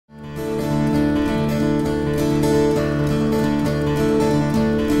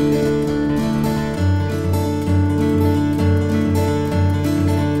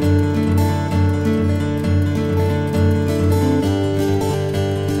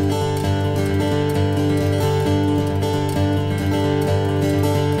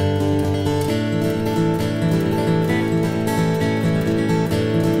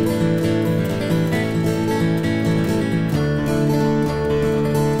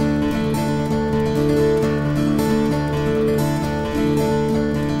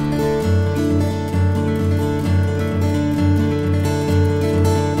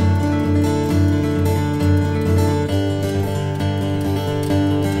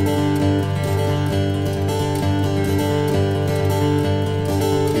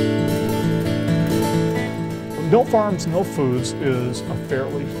farms, no foods is a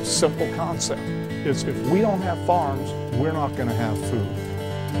fairly simple concept. It's if we don't have farms, we're not going to have food.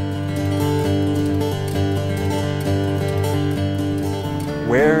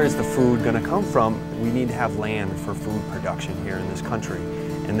 Where is the food going to come from? We need to have land for food production here in this country.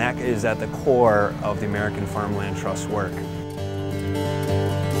 And that is at the core of the American Farmland Trust work.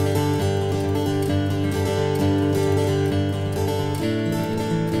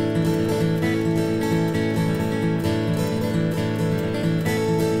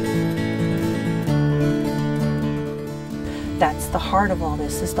 That's the heart of all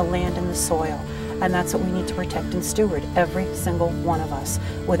this, is the land and the soil. And that's what we need to protect and steward, every single one of us.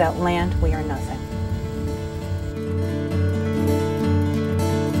 Without land, we are nothing.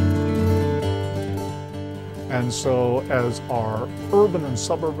 And so as our urban and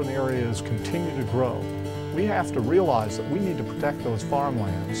suburban areas continue to grow, we have to realize that we need to protect those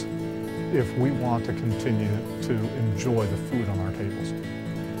farmlands if we want to continue to enjoy the food on our tables.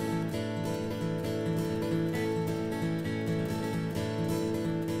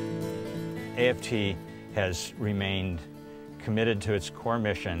 AFT has remained committed to its core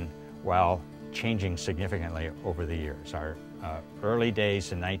mission while changing significantly over the years. Our early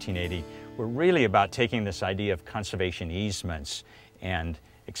days in 1980 were really about taking this idea of conservation easements and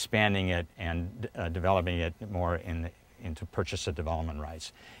expanding it and developing it more into purchase and development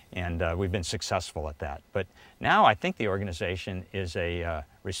rights. And we've been successful at that. But now I think the organization is a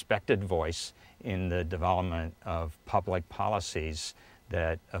respected voice in the development of public policies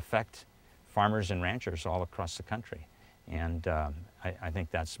that affect farmers and ranchers all across the country. And I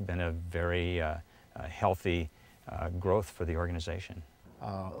think that's been a very healthy growth for the organization.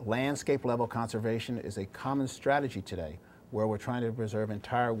 Landscape level conservation is a common strategy today where we're trying to preserve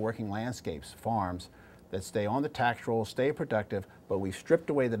entire working landscapes, farms, that stay on the tax roll, stay productive, but we've stripped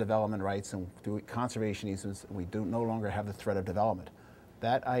away the development rights and through conservation easements, we no longer have the threat of development.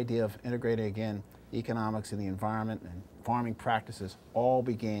 That idea of integrating, again, economics and the environment and farming practices all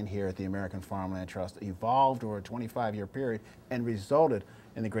began here at the American Farmland Trust, evolved over a 25-year period, and resulted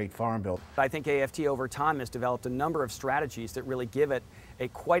in the Great Farm Bill. I think AFT over time has developed a number of strategies that really give it a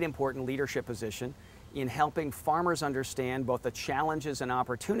quite important leadership position in helping farmers understand both the challenges and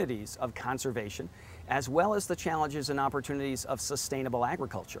opportunities of conservation, as well as the challenges and opportunities of sustainable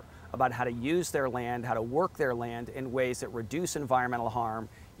agriculture, about how to use their land, how to work their land in ways that reduce environmental harm,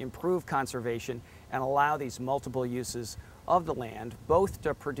 improve conservation, and allow these multiple uses of the land, both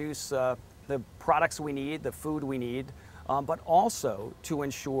to produce the products we need, the food we need, but also to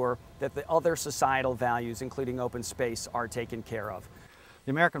ensure that the other societal values, including open space, are taken care of. The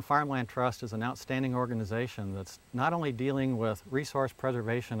American Farmland Trust is an outstanding organization that's not only dealing with resource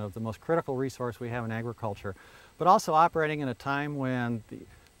preservation of the most critical resource we have in agriculture, but also operating in a time when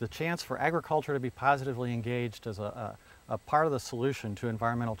the chance for agriculture to be positively engaged as a part of the solution to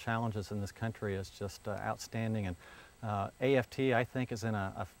environmental challenges in this country is just outstanding. And AFT, I think, is in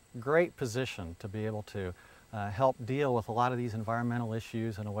a great position to be able to help deal with a lot of these environmental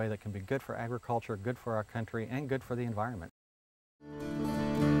issues in a way that can be good for agriculture, good for our country, and good for the environment.